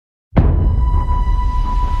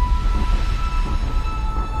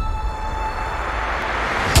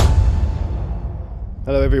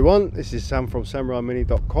Hello everyone, this is Sam from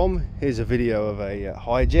SamuraiMini.com. Here's a video of a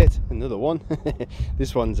Hijet, another one.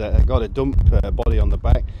 This one's got a dump body on the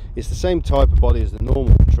back. It's the same type of body as the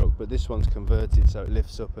normal truck, but this one's converted so it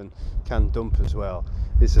lifts up and can dump as well.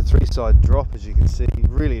 It's a three-side drop, as you can see,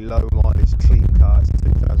 really low mileage, clean car. It's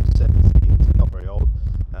 2017, it's not very old,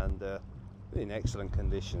 and in excellent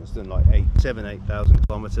condition. It's done like 8,000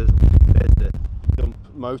 kilometers. There's the dump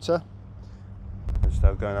motor. Just go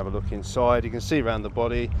and have a look inside. You can see around the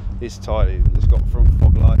body it's tidy. It's got front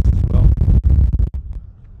fog lights as well.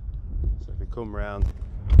 So if we come round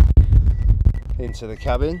into the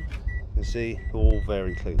cabin, you can see all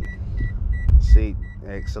very clean. Seat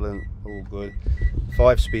excellent, all good.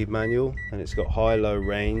 5-speed manual, and it's got high-low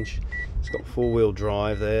range. It's got 4-wheel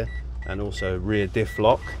drive there, and also rear diff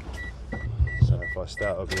lock. So if I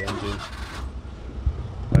start up the engine,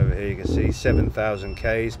 over here you can see 7,000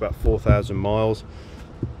 Ks, about 4,000 miles.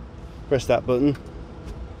 Press that button,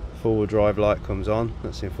 forward drive light comes on.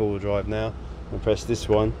 That's in forward drive now. And press this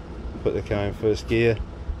one, put the car in first gear.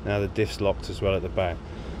 Now the diff's locked as well at the back.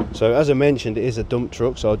 So as I mentioned, it is a dump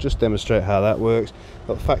truck, so I'll just demonstrate how that works.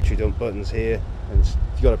 Got factory dump buttons here, and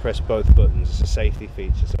you've got to press both buttons. It's a safety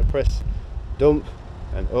feature. So press dump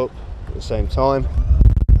and up at the same time.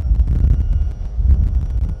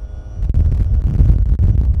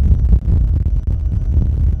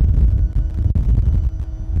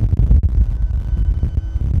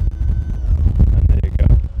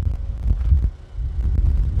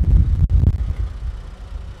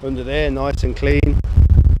 Under there, nice and clean.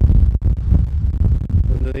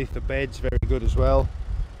 Underneath the bed's very good as well.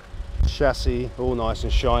 Chassis all nice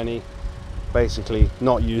and shiny, basically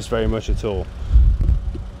not used very much at all.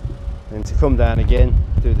 And to come down again,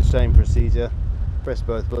 do the same procedure, press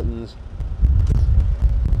both buttons.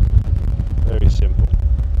 Very simple.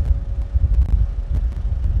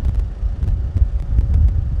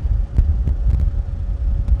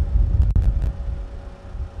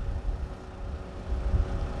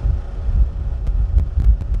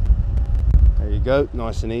 Go,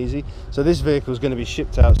 nice and easy. So this vehicle is going to be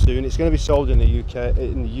shipped out soon. It's going to be sold in the UK,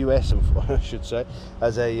 in the US, I should say,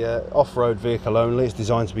 as a off-road vehicle only. It's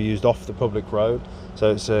designed to be used off the public road, so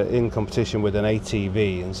it's in competition with an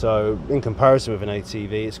ATV. And so in comparison with an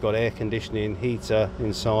ATV, it's got air conditioning, heater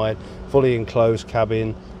inside, fully enclosed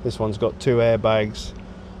cabin. This one's got 2 airbags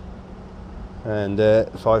and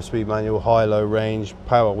 5-speed manual, high-low range,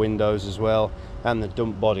 power windows as well, and the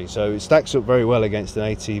dump body. So it stacks up very well against an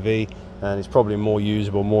ATV, and it's probably more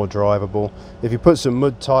usable, more drivable. If you put some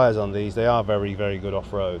mud tyres on these, they are very, very good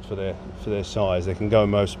off-road for their size. They can go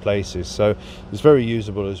most places, so it's very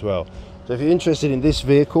usable as well. So if you're interested in this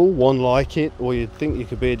vehicle, one like it, or you think you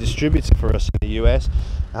could be a distributor for us in the US,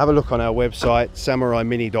 have a look on our website,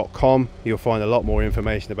 SamuraiMini.com. You'll find a lot more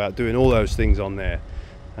information about doing all those things on there.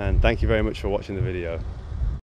 And thank you very much for watching the video.